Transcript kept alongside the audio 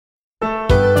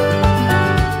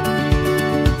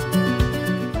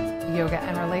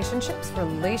friendships,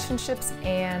 relationships,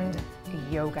 and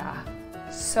yoga.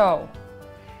 So,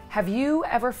 have you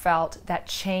ever felt that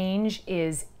change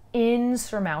is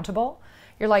insurmountable?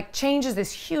 You're like, change is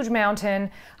this huge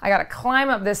mountain. I gotta climb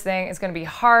up this thing. It's gonna be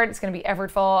hard. It's gonna be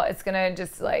effortful. It's gonna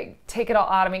just like take it all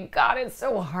out of me. God, it's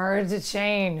so hard to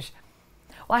change.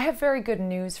 Well, I have very good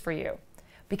news for you,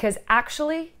 because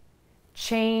actually,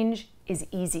 change is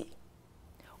easy.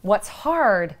 What's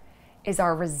hard is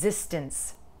our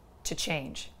resistance to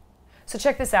change. So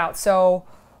check this out. So,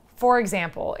 for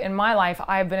example, in my life,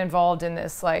 I've been involved in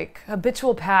this like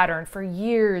habitual pattern for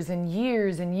years and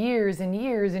years and years and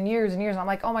years and years and years. And I'm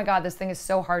like, oh my God, this thing is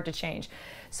so hard to change.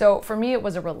 So for me, it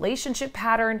was a relationship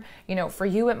pattern. You know, for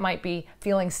you, it might be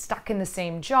feeling stuck in the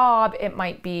same job. It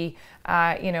might be,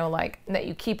 like that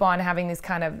you keep on having these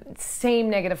kind of same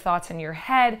negative thoughts in your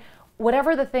head.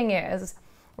 Whatever the thing is,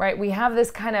 right? We have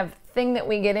this kind of thing that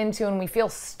we get into and we feel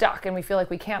stuck and we feel like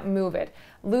we can't move it.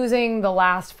 Losing the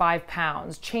last 5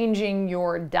 pounds, changing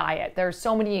your diet. There's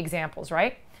so many examples,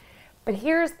 right? But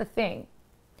here's the thing.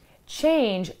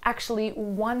 Change actually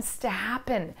wants to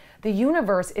happen. The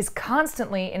universe is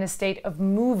constantly in a state of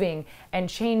moving and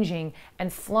changing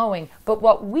and flowing. But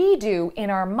what we do in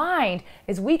our mind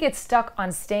is we get stuck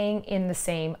on staying in the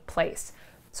same place.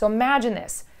 So imagine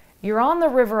this. You're on the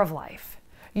river of life.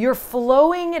 You're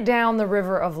flowing down the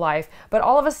river of life, but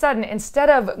all of a sudden, instead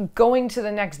of going to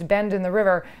the next bend in the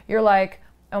river, you're like,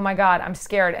 oh my God, I'm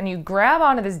scared. And you grab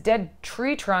onto this dead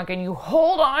tree trunk and you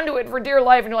hold onto it for dear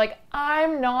life. And you're like,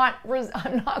 I'm not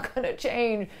gonna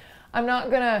change. I'm not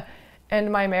gonna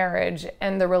end my marriage,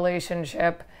 end the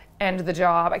relationship, end the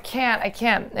job. I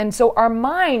can't. And so our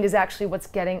mind is actually what's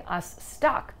getting us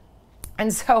stuck.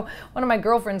 And so one of my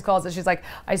girlfriends calls it, she's like,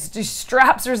 she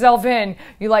straps herself in.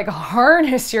 You like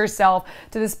harness yourself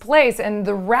to this place, and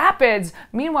the rapids,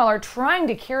 meanwhile, are trying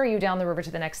to carry you down the river to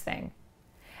the next thing.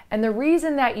 And the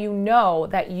reason that you know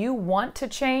that you want to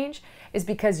change is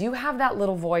because you have that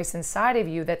little voice inside of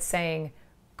you that's saying,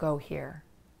 go here,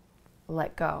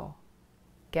 let go,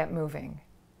 get moving,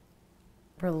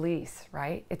 release,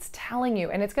 right? It's telling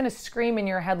you, and it's going to scream in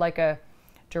your head like a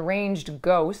deranged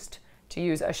ghost, to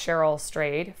use a Cheryl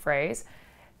Strayed phrase.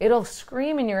 It'll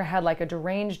scream in your head like a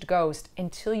deranged ghost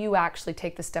until you actually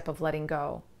take the step of letting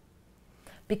go,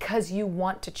 because you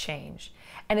want to change.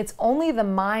 And it's only the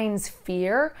mind's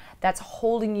fear that's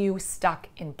holding you stuck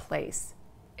in place.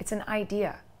 It's an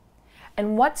idea.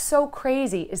 And what's so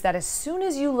crazy is that as soon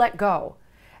as you let go,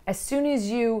 as soon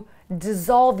as you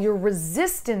dissolve your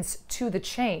resistance to the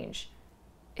change,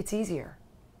 it's easier.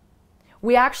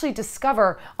 We actually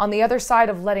discover on the other side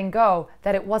of letting go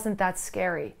that it wasn't that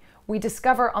scary. We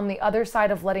discover on the other side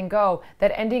of letting go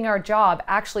that ending our job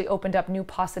actually opened up new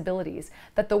possibilities,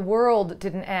 that the world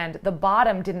didn't end, the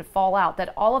bottom didn't fall out,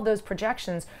 that all of those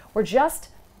projections were just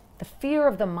the fear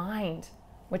of the mind,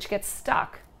 which gets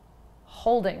stuck,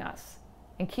 holding us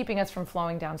and keeping us from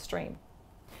flowing downstream.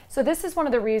 So this is one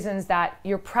of the reasons that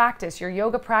your practice, your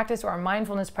yoga practice or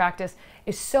mindfulness practice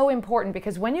is so important,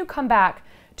 because when you come back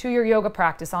to your yoga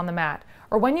practice on the mat,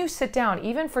 or when you sit down,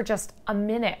 even for just a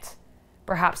minute,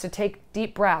 perhaps to take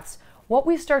deep breaths, what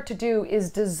we start to do is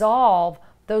dissolve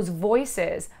those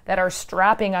voices that are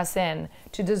strapping us in,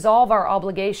 to dissolve our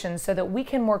obligations so that we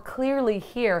can more clearly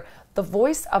hear the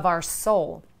voice of our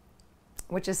soul,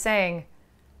 which is saying,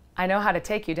 I know how to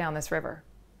take you down this river.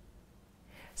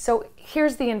 So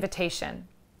here's the invitation.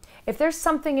 If there's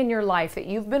something in your life that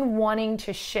you've been wanting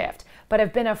to shift, but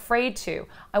have been afraid to,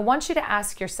 I want you to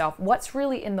ask yourself, what's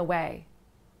really in the way?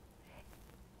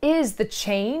 Is the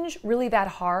change really that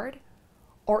hard?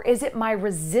 Or is it my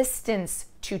resistance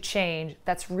to change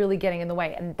that's really getting in the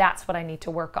way? And that's what I need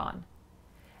to work on.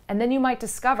 And then you might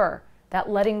discover that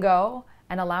letting go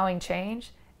and allowing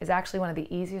change is actually one of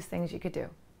the easiest things you could do.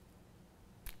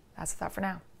 That's the thought for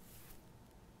now.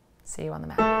 See you on the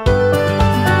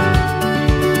mat.